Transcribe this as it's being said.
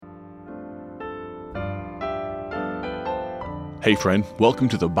Hey friend, welcome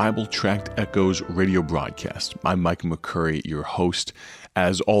to the Bible Tract Echoes radio broadcast. I'm Mike McCurry, your host.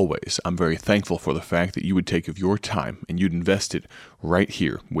 As always, I'm very thankful for the fact that you would take of your time and you'd invest it right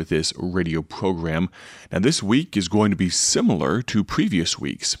here with this radio program. Now this week is going to be similar to previous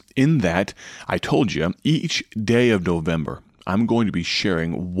weeks in that I told you each day of November I'm going to be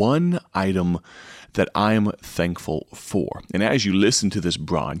sharing one item that I'm thankful for. And as you listen to this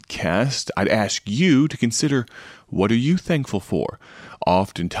broadcast, I'd ask you to consider, what are you thankful for?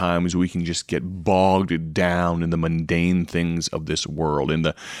 Oftentimes we can just get bogged down in the mundane things of this world, in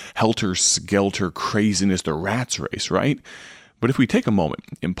the helter-skelter craziness, the rat's race, right? But if we take a moment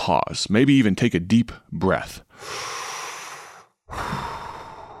and pause, maybe even take a deep breath,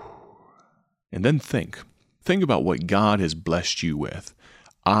 and then think about what God has blessed you with.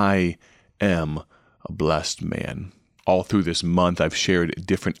 I am a blessed man. All through this month, I've shared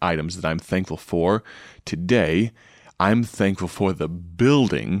different items that I'm thankful for. Today, I'm thankful for the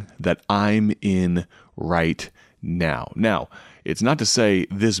building that I'm in right now. Now, it's not to say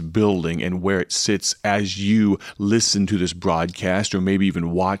this building and where it sits as you listen to this broadcast or maybe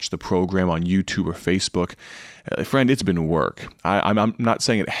even watch the program on YouTube or Facebook. Friend, it's been work. I'm not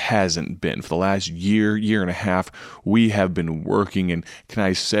saying it hasn't been. For the last year and a half, we have been working, and can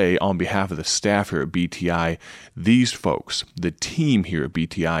I say, on behalf of the staff here at BTI, these folks, the team here at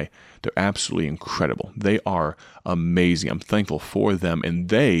BTI, they're absolutely incredible. They are amazing. I'm thankful for them, and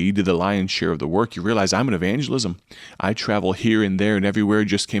they did the lion's share of the work. You realize I'm in evangelism. I travel here and there and everywhere.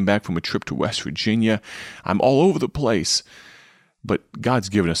 Just came back from a trip to West Virginia. I'm all over the place. But God's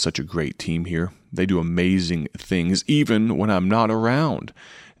given us such a great team here. They do amazing things even when I'm not around.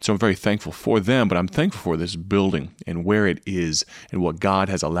 So I'm very thankful for them, but I'm thankful for this building and where it is and what God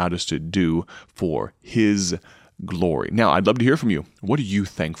has allowed us to do for His glory. Now, I'd love to hear from you. What are you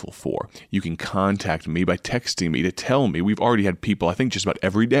thankful for? You can contact me by texting me to tell me. We've already had people, I think just about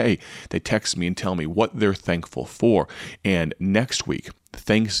every day, they text me and tell me what they're thankful for. And next week,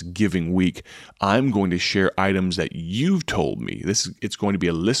 Thanksgiving week, I'm going to share items that you've told me. It's going to be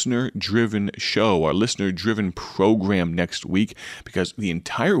a listener-driven show, or listener-driven program next week, because the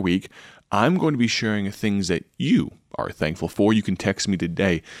entire week, I'm going to be sharing things that you are thankful for. You can text me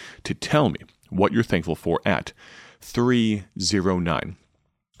today to tell me what you're thankful for at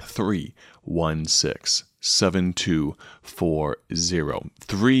 309-316-7240.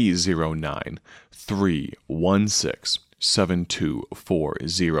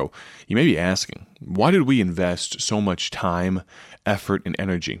 309-316-7240. You may be asking, why did we invest so much time, effort, and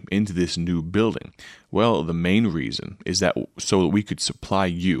energy into this new building? Well, the main reason is that so that we could supply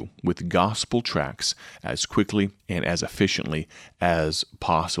you with gospel tracts as quickly and as efficiently as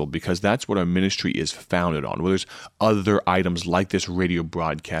possible, because that's what our ministry is founded on. Well, there's other items like this radio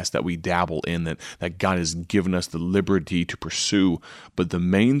broadcast that we dabble in that God has given us the liberty to pursue, but the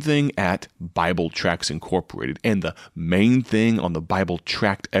main thing at Bible Tracts Incorporated and the main thing on the Bible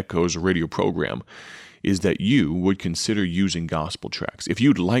Tract Echoes radio program is that you would consider using gospel tracts. If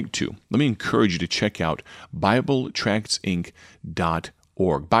you'd like to, let me encourage you to check out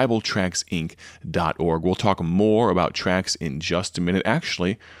BibleTractsInc.org. BibleTractsInc.org. We'll talk more about tracts in just a minute.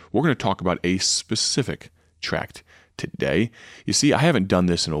 Actually, we're going to talk about a specific tract today. You see, I haven't done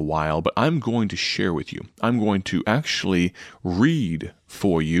this in a while, but I'm going to share with you. I'm going to actually read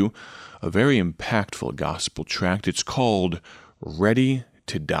for you a very impactful gospel tract. It's called Ready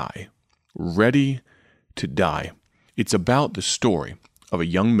to Die. Ready to Die. It's about the story of a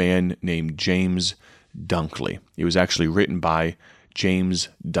young man named James Dunkley. It was actually written by James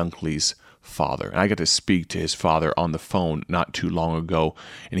Dunkley's father. And I got to speak to his father on the phone not too long ago,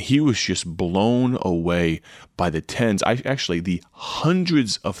 and he was just blown away by the the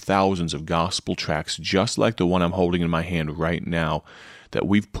hundreds of thousands of gospel tracts, just like the one I'm holding in my hand right now, that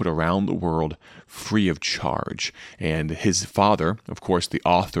we've put around the world free of charge. And his father, of course, the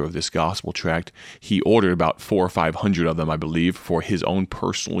author of this gospel tract, he ordered about 400 or 500 of them, I believe, for his own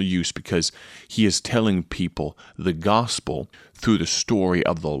personal use, because he is telling people the gospel through the story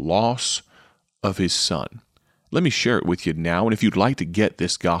of the loss of his son. Let me share it with you now, and if you'd like to get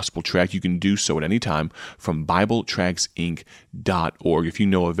this gospel tract, you can do so at any time from BibleTractsInc.org. If you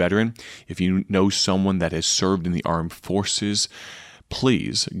know a veteran, if you know someone that has served in the armed forces,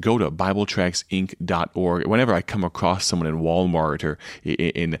 please go to BibleTractsInc.org. Whenever I come across someone in Walmart or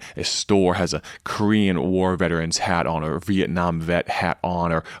in a store has a Korean War veteran's hat on, or a Vietnam vet hat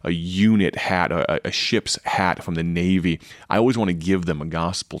on, or a unit hat, or a ship's hat from the Navy, I always want to give them a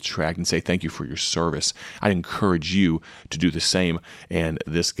gospel tract and say thank you for your service. I'd encourage you to do the same, and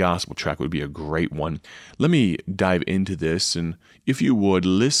this gospel tract would be a great one. Let me dive into this, and if you would,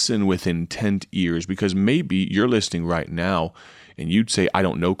 listen with intent ears, because maybe you're listening right now and you'd say, I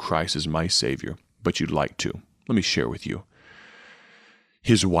don't know Christ as my Savior, but you'd like to. Let me share with you.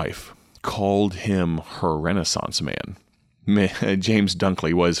 His wife called him her Renaissance man. James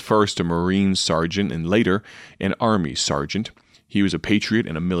Dunkley was first a Marine sergeant and later an Army sergeant. He was a patriot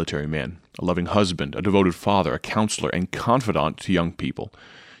and a military man, a loving husband, a devoted father, a counselor, and confidant to young people.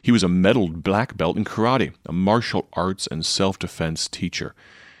 He was a medaled black belt in karate, a martial arts and self-defense teacher.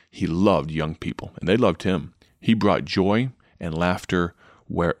 He loved young people, and they loved him. He brought joy and laughter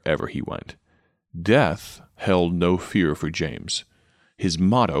wherever he went. Death held no fear for James. His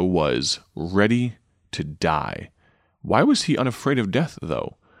motto was, ready to die. Why was he unafraid of death,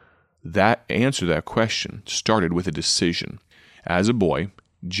 though? That answer to that question started with a decision. As a boy,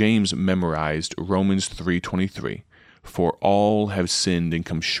 James memorized Romans 3:23, for all have sinned and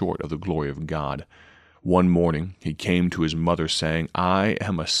come short of the glory of God. One morning, he came to his mother saying, I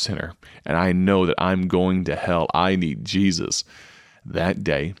am a sinner, and I know that I'm going to hell. I need Jesus. That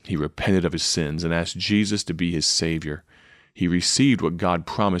day, he repented of his sins and asked Jesus to be his Savior. He received what God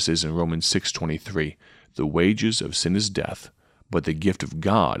promises in Romans 6:23, the wages of sin is death, but the gift of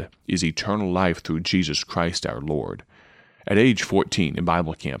God is eternal life through Jesus Christ our Lord. At age 14 in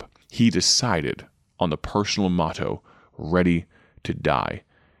Bible camp, he decided on the personal motto, ready to die.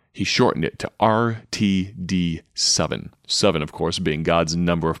 He shortened it to RTD7. 7, of course, being God's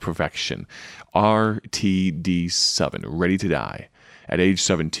number of perfection. RTD7, ready to die. At age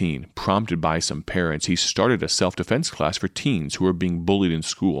 17, prompted by some parents, he started a self-defense class for teens who were being bullied in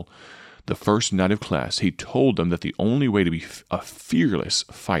school. The first night of class, he told them that the only way to be a fearless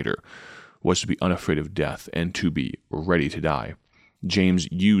fighter was to be unafraid of death and to be ready to die. James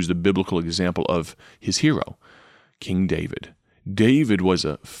used the biblical example of his hero, King David. David was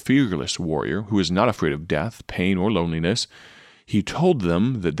a fearless warrior who was not afraid of death, pain, or loneliness. He told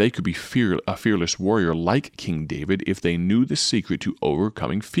them that they could be a fearless warrior like King David if they knew the secret to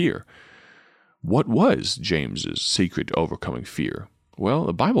overcoming fear. What was James's secret to overcoming fear? Well,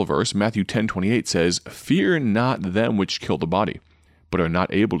 the Bible verse, Matthew 10:28 says, fear not them which kill the body, but are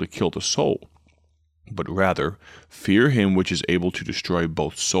not able to kill the soul, but rather fear him which is able to destroy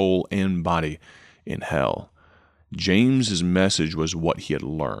both soul and body in hell. James's message was what he had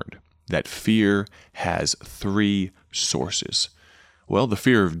learned, that fear has 3 sources. Well, the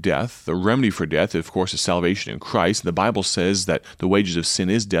fear of death, the remedy for death, of course, is salvation in Christ. The Bible says that the wages of sin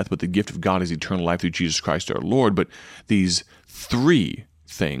is death, but the gift of God is eternal life through Jesus Christ our Lord. But these 3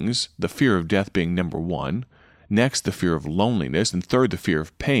 things, the fear of death being number 1, next the fear of loneliness, and third the fear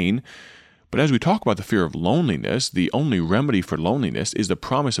of pain. But as we talk about the fear of loneliness, the only remedy for loneliness is the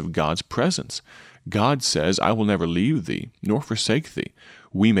promise of God's presence. God says, I will never leave thee, nor forsake thee.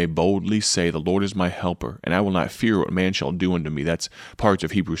 We may boldly say, the Lord is my helper, and I will not fear what man shall do unto me. That's parts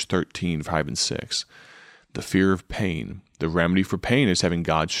of Hebrews 13:5 and 6. The fear of pain. The remedy for pain is having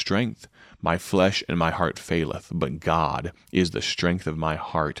God's strength. My flesh and my heart faileth, but God is the strength of my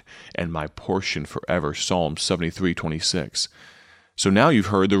heart and my portion forever. Psalm 73:26. So now you've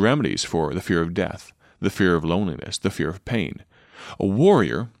heard the remedies for the fear of death, the fear of loneliness, the fear of pain. A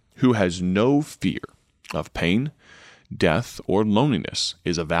warrior who has no fear of pain, death, or loneliness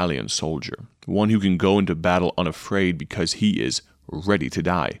is a valiant soldier, one who can go into battle unafraid because he is ready to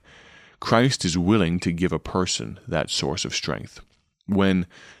die. Christ is willing to give a person that source of strength. When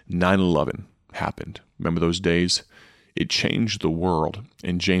 9/11 happened, remember those days? It changed the world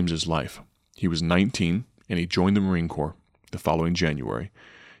in James's life. He was 19 and he joined the Marine Corps the following January.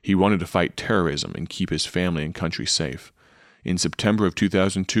 He wanted to fight terrorism and keep his family and country safe. In September of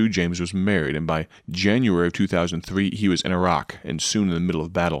 2002, James was married, and by January of 2003, he was in Iraq and soon in the middle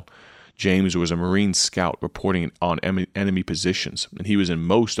of battle. James was a Marine scout reporting on enemy positions, and he was in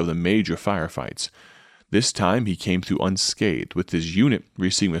most of the major firefights. This time, he came through unscathed, with his unit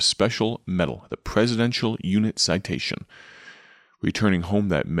receiving a special medal, the Presidential Unit Citation. Returning home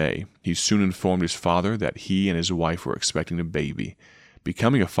that May, he soon informed his father that he and his wife were expecting a baby.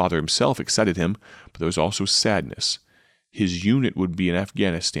 Becoming a father himself excited him, but there was also sadness. His unit would be in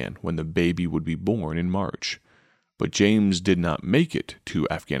Afghanistan when the baby would be born in March. But James did not make it to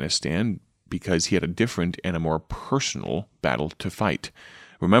Afghanistan because he had a different and a more personal battle to fight.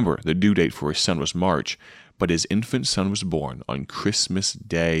 Remember, the due date for his son was March, but his infant son was born on Christmas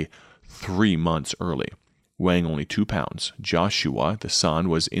Day 3 months early. Weighing only 2 pounds, Joshua, the son,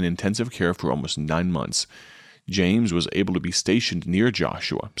 was in intensive care for almost 9 months. James was able to be stationed near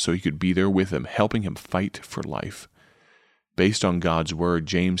Joshua so he could be there with him, helping him fight for life. Based on God's word,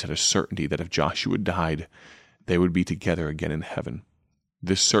 James had a certainty that if Joshua died, they would be together again in heaven.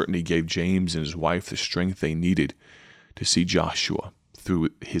 This certainty gave James and his wife the strength they needed to see Joshua through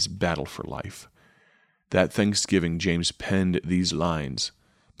his battle for life. That Thanksgiving, James penned these lines.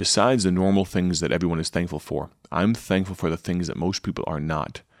 Besides the normal things that everyone is thankful for, I'm thankful for the things that most people are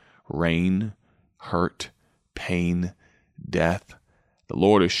not. Rain, hurt, pain, death. The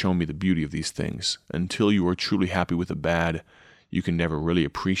Lord has shown me the beauty of these things. Until you are truly happy with the bad, you can never really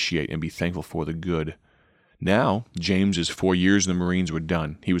appreciate and be thankful for the good. Now, James's 4 years in the Marines were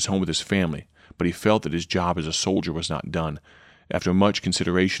done. He was home with his family, but he felt that his job as a soldier was not done. After much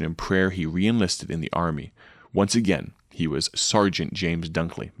consideration and prayer, he re-enlisted in the Army. Once again, he was Sergeant James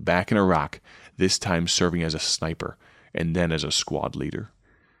Dunkley, back in Iraq, this time serving as a sniper, and then as a squad leader.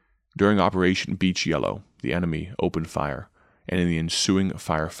 During Operation Beach Yellow, the enemy opened fire, and in the ensuing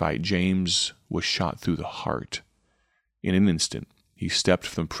firefight, James was shot through the heart. In an instant, he stepped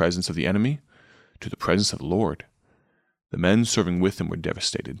from the presence of the enemy to the presence of the Lord. The men serving with him were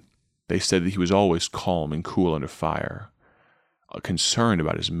devastated. They said that he was always calm and cool under fire, concerned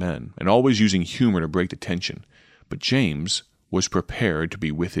about his men, and always using humor to break the tension. But James was prepared to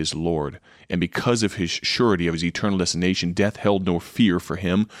be with his Lord, and because of his surety of his eternal destination, death held no fear for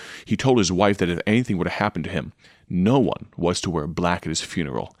him. He told his wife that if anything were to happen to him, no one was to wear black at his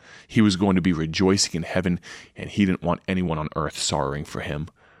funeral. He was going to be rejoicing in heaven, and he didn't want anyone on earth sorrowing for him.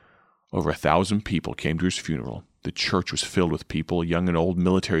 Over 1,000 people came to his funeral. The church was filled with people, young and old,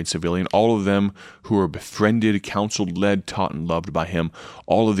 military and civilian, all of them who were befriended, counseled, led, taught, and loved by him.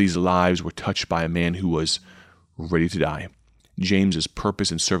 All of these lives were touched by a man who was ready to die. James's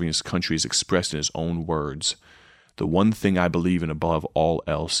purpose in serving his country is expressed in his own words. The one thing I believe in above all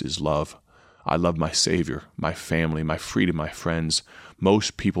else is love. I love my Savior, my family, my freedom, my friends.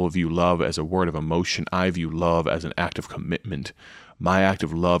 Most people view love as a word of emotion. I view love as an act of commitment. My act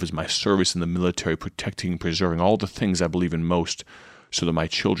of love is my service in the military, protecting and preserving all the things I believe in most, so that my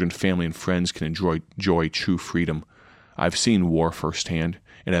children, family, and friends can enjoy true freedom. I've seen war firsthand,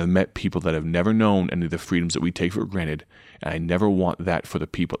 and I've met people that have never known any of the freedoms that we take for granted, and I never want that for the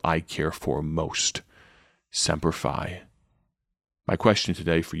people I care for most. Semper Fi. My question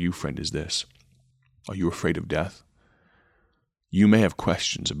today for you, friend, is this. Are you afraid of death? You may have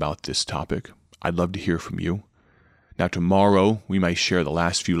questions about this topic. I'd love to hear from you. Now, tomorrow, we may share the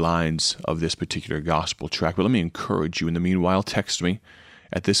last few lines of this particular gospel tract, but let me encourage you. In the meanwhile, text me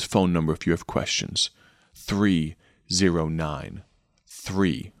at this phone number if you have questions,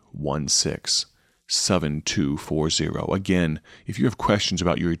 309-316-7240. Again, if you have questions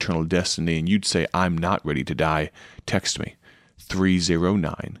about your eternal destiny and you'd say, I'm not ready to die, text me,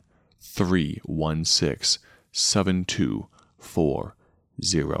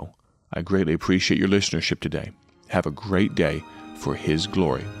 309-316-7240. I greatly appreciate your listenership today. Have a great day for His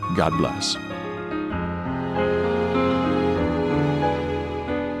glory. God bless.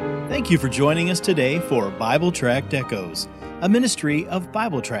 Thank you for joining us today for Bible Tract Echoes, a ministry of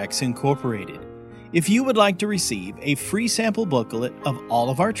Bible Tracts Incorporated. If you would like to receive a free sample booklet of all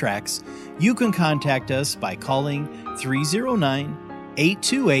of our tracts, you can contact us by calling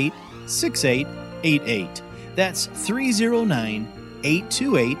 309-828-6888. That's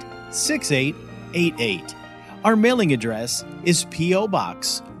 309-828-6888. Our mailing address is P.O.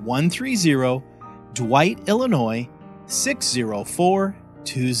 Box 130, Dwight, Illinois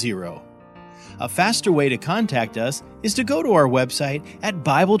 60420. A faster way to contact us is to go to our website at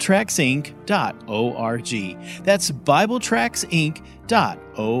BibleTractsInc.org. That's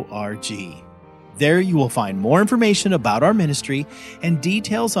BibleTractsInc.org. There you will find more information about our ministry and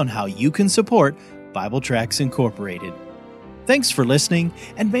details on how you can support Bible Tracts Incorporated. Thanks for listening,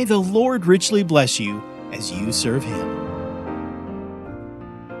 and may the Lord richly bless you as you serve Him.